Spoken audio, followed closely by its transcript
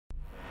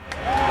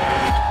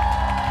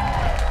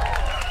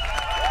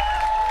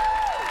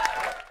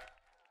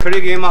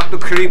Criggy Mac the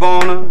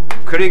Cribona,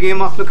 Criggy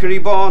Mac the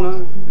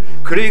Cribona,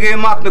 Criggy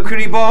Mac the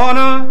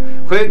Cribona,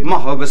 Quig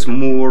Mahagus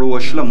Moor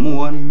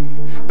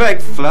Washlamoon, Beg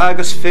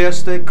Flagus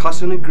Feste,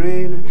 Cossin a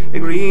Grain, a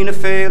Green a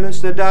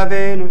Felis, na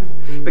Davena,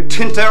 Beg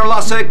Tinter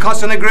Lasse,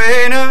 Cossin a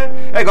Grain,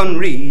 a Gun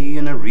Ree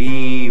and a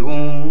Ree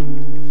home.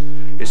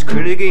 Is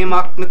Criggy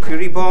Mac na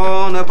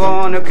Cribona,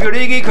 Bona,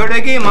 Criggy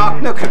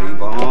Mac na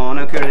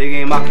Cribona,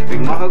 Criggy Mac,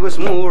 Big Mahagus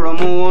Moor a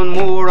Moon,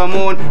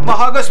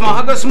 Mahagus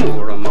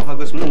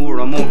Moor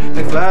a Moon,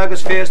 the flag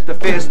is face to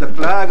face, the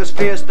flag is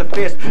face to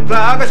face,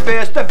 flag is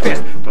face to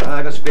face,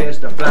 flag is face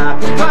to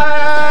flag, flag,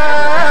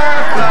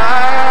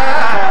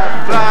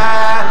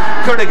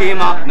 Criggy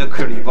Mac na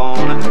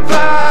Cribona,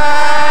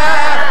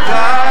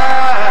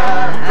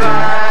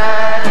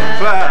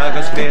 flag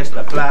is face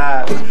to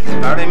flag.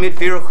 Ferry mid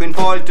Firchin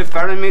foil to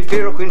ferry mid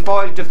Firchin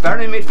foil to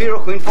ferry mid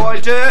Firchin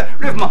foil to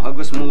Riv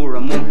Mahagus Moor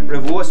a Moon,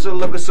 Riv Wustle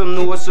Lugus and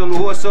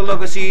Wustle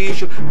Lugus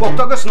Issue,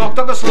 Boktagus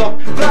Noctagus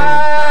Lock,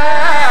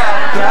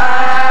 flag,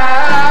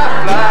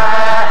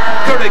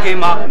 Currigy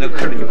Mac na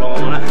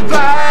Cribona,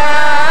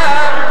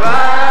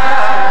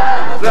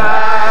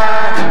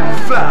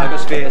 flag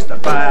is face to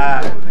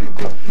flag.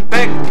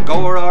 Beg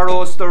Gora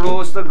roast the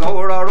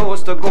Gora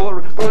roast the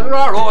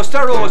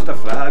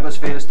flag is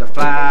face to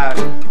flag.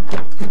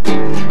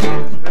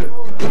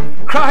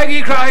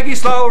 Craggy,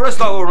 slower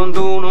and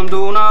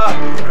doona,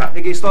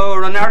 Craggy,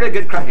 slower and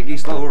arrogant, Craggy,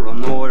 slower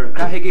and noir,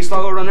 Craggy,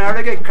 slower and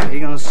arrogant,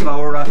 Craggy and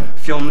slower,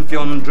 Fion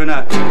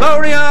drina,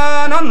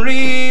 Lorian and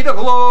Reed, a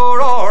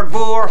glor or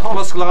vor,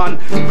 Hollisglan,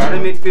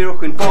 Ferrimid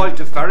Firchin foil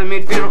to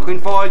Ferrimid Firchin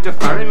foil to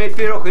Ferrimid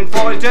Firchin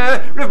foil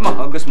to Riv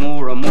Mahagus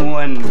Moor a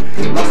Moon,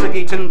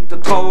 Lassagitan to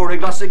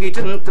Torig,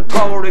 Lassagitan to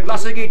Torig,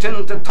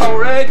 Lassagitan to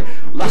Torig,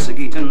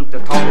 Lassagitan to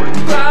Torig,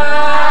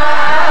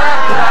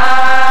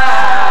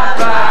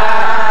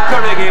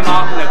 Currigy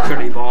Mac na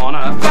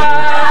Cribona,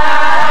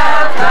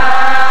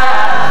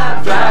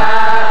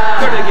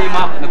 Currigy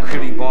Mac na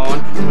Cribona,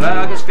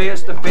 flag is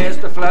face to face,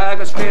 the flag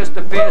is face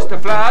to face, the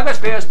flag is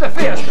face to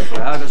face, the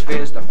flag is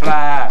face to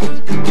flag.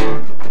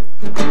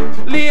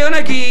 Leon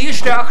a gee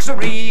stach so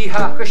ree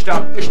hach a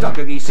stach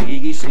a gee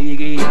sigi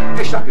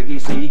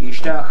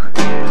stach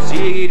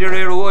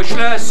der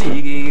roosle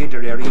sigi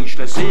der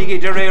isle sigi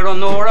der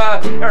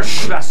onora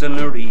slassen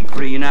a ree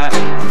frina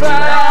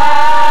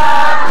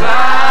flag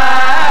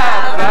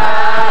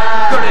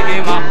Currigy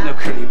Mac na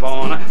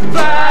Cribona,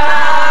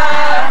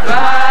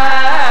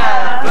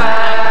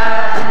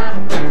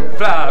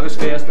 flag is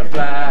face to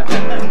flag.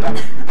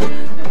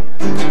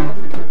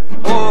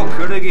 Oh,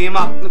 Currigy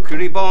Mac na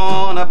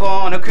Cribona,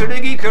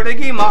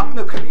 Currigy Mac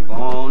na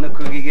Cribona,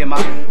 Currigy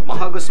Mac,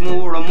 Mahagus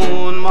Moor a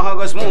Moon,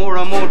 Mahagus Moor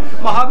a Moon,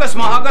 Mahagus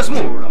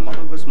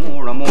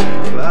Moor a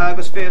Moon, flag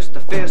is face to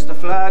face, the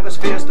flag is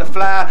face to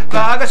flag,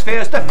 flag is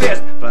face to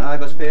face,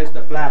 flag is face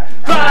to flag,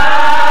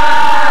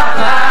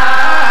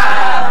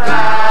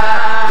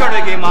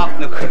 Currigy Mac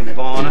na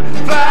Cribona,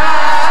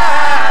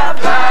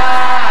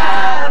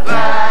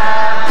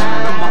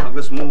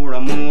 Mahagus Moor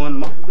a Moon,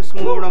 Mahagus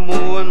Moor a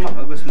Moon,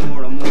 Mahagus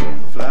Moor a Moon,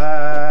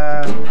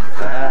 flag.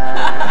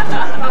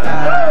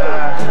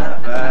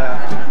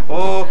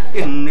 Oh,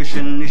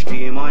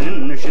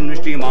 Ennistymon,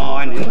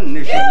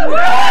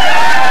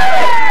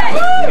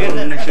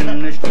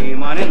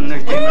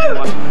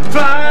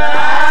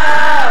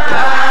 flag,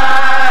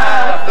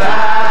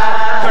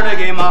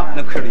 Currigy Mac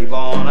na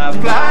Cribona,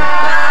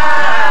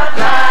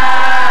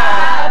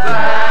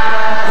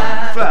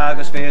 flag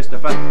is face to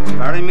flag.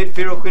 Ferrimid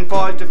Firchin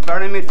foil to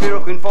Ferrimid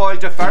Firchin foil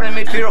to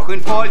Ferrimid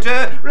Firchin foil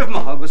to Riv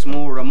Mahagus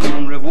Moor a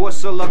Moon, Riv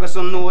Wustle Lugus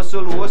and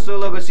Wustle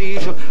Lugus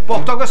Issue,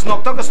 Boktagus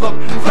Noctagus Lock,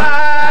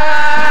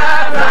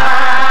 flag,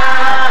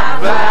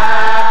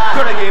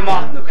 Currigy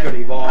Mac na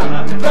Cribona.